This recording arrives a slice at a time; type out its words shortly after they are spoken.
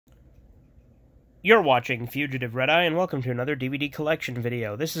You're watching Fugitive Red-Eye, and welcome to another DVD collection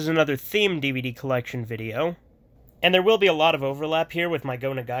video. This is another themed DVD collection video. And there will be a lot of overlap here with my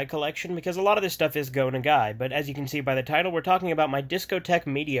Go Nagai collection, because a lot of this stuff is Go Nagai, but as you can see by the title, we're talking about my Discotek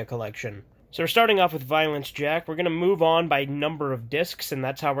media collection. So we're starting off with Violence Jack. We're going to move on by number of discs, and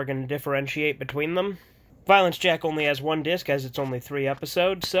that's how we're going to differentiate between them. Violence Jack only has one disc, as it's only 3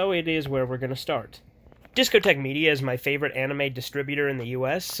 episodes, so it is where we're going to start. Discotek Media is my favorite anime distributor in the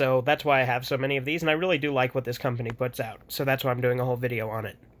US, so that's why I have so many of these, and I really do like what this company puts out, so that's why I'm doing a whole video on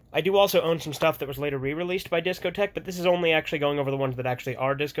it. I do also own some stuff that was later re-released by Discotek, but this is only actually going over the ones that actually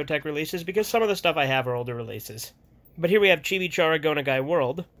are Discotek releases, because some of the stuff I have are older releases. But here we have Chibi-Chara Go Nagai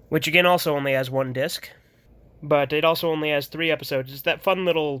World, which again also only has one disc, but it also only has 3 episodes. It's that fun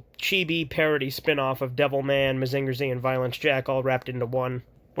little chibi parody spin-off of Devilman, Mazinger Z, and Violence Jack all wrapped into one.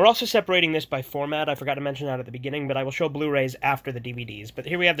 We're also separating this by format. I forgot to mention that at the beginning, but I will show Blu-rays after the DVDs. But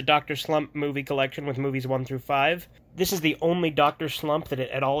here we have the Dr. Slump movie collection with movies 1 through 5. This is the only Dr. Slump that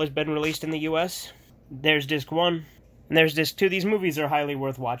at all has been released in the US. There's Disc 1, and there's Disc 2. These movies are highly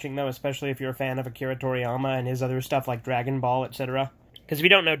worth watching, though, especially if you're a fan of Akira Toriyama and his other stuff like Dragon Ball, etc. Because if you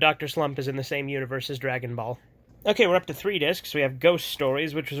don't know, Dr. Slump is in the same universe as Dragon Ball. Okay, we're up to 3 discs. We have Ghost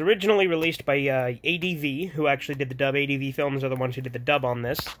Stories, which was originally released by ADV, who actually did the dub. ADV Films are the ones who did the dub on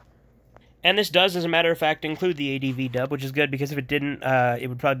this. And this does, as a matter of fact, include the ADV dub, which is good, because if it didn't, it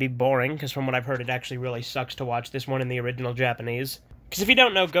would probably be boring, because from what I've heard, it actually really sucks to watch this one in the original Japanese. Because if you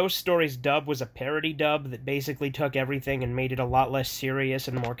don't know, Ghost Stories dub was a parody dub that basically took everything and made it a lot less serious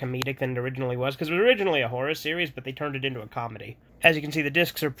and more comedic than it originally was, because it was originally a horror series, but they turned it into a comedy. As you can see, the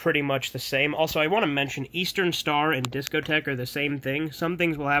discs are pretty much the same. Also, I want to mention Eastern Star and Discotek are the same thing. Some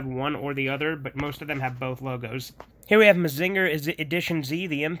things will have one or the other, but most of them have both logos. Here we have Mazinger Edition Z,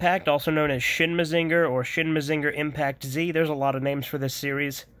 The Impact, also known as Shin Mazinger or Shin Mazinger Impact Z. There's a lot of names for this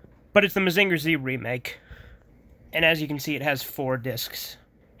series, but it's the Mazinger Z remake. And as you can see, it has 4 discs.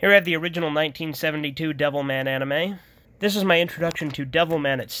 Here we have the original 1972 Devilman anime. This is my introduction to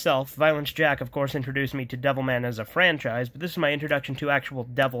Devilman itself. Violence Jack, of course, introduced me to Devilman as a franchise, but this is my introduction to actual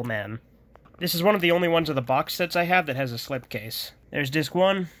Devilman. This is one of the only ones of the box sets I have that has a slipcase. There's Disc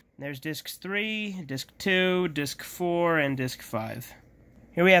 1, there's Discs 3, Disc 2, Disc 4, and Disc 5.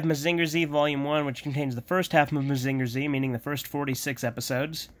 Here we have Mazinger Z Volume 1, which contains the first half of Mazinger Z, meaning the first 46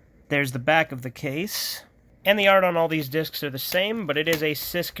 episodes. There's the back of the case. And the art on all these discs are the same, but it is a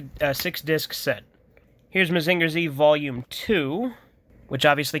 6-disc set. Here's Mazinger Z Volume 2, which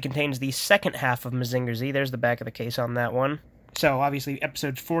obviously contains the second half of Mazinger Z. There's the back of the case on that one. So, obviously,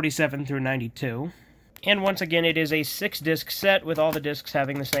 episodes 47 through 92. And once again, it is a 6-disc set with all the discs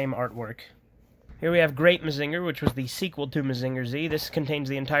having the same artwork. Here we have Great Mazinger, which was the sequel to Mazinger Z. This contains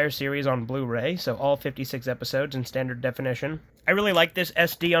the entire series on Blu-ray, so all 56 episodes in standard definition. I really like this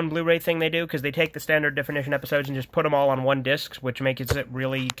SD on Blu-ray thing they do, because they take the standard definition episodes and just put them all on one disc, which makes it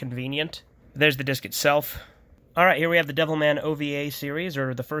really convenient. There's the disc itself. Alright, here we have the Devilman OVA series,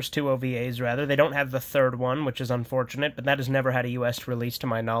 or the first 2 OVAs, rather. They don't have the third one, which is unfortunate, but that has never had a US release to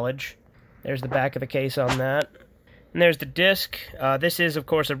my knowledge. There's the back of the case on that. And there's the disc. This is, of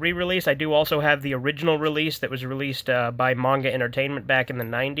course, a re-release. I do also have the original release that was released by Manga Entertainment back in the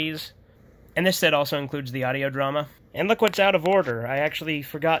 90s. And this set also includes the audio drama. And look what's out of order. I actually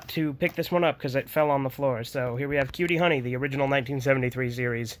forgot to pick this one up because it fell on the floor. So here we have Cutie Honey, the original 1973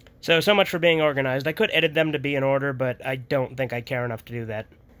 series. So much for being organized. I could edit them to be in order, but I don't think I care enough to do that.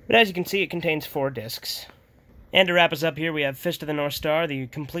 But as you can see, it contains 4 discs. And to wrap us up here, we have Fist of the North Star. The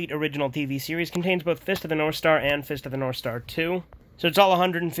complete original TV series contains both Fist of the North Star and Fist of the North Star 2. So it's all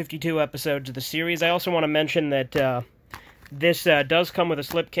 152 episodes of the series. I also want to mention that this does come with a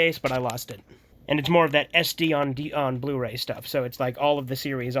slipcase, but I lost it. And it's more of that SD on Blu-ray stuff, so it's like all of the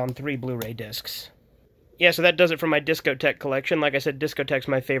series on 3 Blu-ray discs. Yeah, so that does it for my Discotek collection. Like I said, Discotek's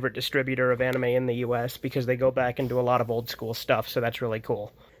my favorite distributor of anime in the US, because they go back and do a lot of old-school stuff, so that's really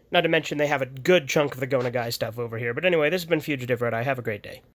cool. Not to mention they have a good chunk of the Go Nagai stuff over here. But anyway, this has been Fugitive Red-Eye. Have a great day.